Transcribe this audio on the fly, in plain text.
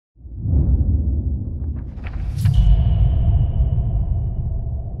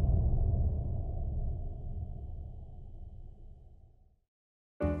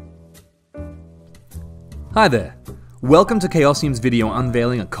Hi there! Welcome to Chaosium's video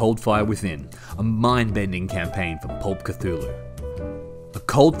unveiling A Cold Fire Within, a mind-bending campaign for Pulp Cthulhu. A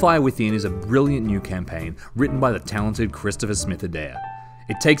Cold Fire Within is a brilliant new campaign written by the talented Christopher Smith Adair.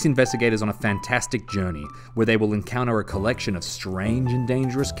 It takes investigators on a fantastic journey where they will encounter a collection of strange and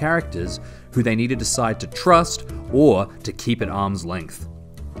dangerous characters who they need to decide to trust or to keep at arm's length.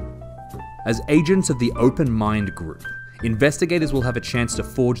 As agents of the Open Mind Group, investigators will have a chance to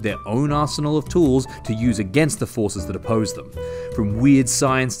forge their own arsenal of tools to use against the forces that oppose them. From weird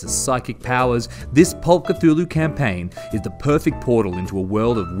science to psychic powers, this Pulp Cthulhu campaign is the perfect portal into a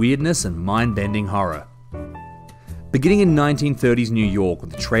world of weirdness and mind-bending horror. Beginning in 1930s New York with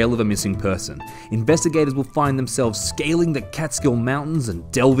the trail of a missing person, investigators will find themselves scaling the Catskill Mountains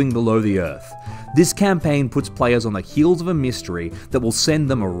and delving below the earth. This campaign puts players on the heels of a mystery that will send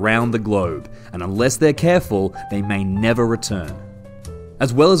them around the globe, and unless they're careful, they may never return.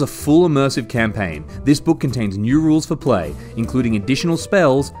 As well as a full immersive campaign, this book contains new rules for play, including additional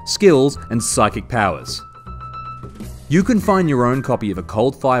spells, skills, and psychic powers. You can find your own copy of A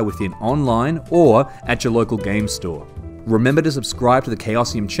Cold Fire Within online or at your local game store. Remember to subscribe to the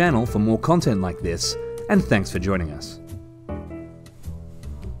Chaosium channel for more content like this, and thanks for joining us.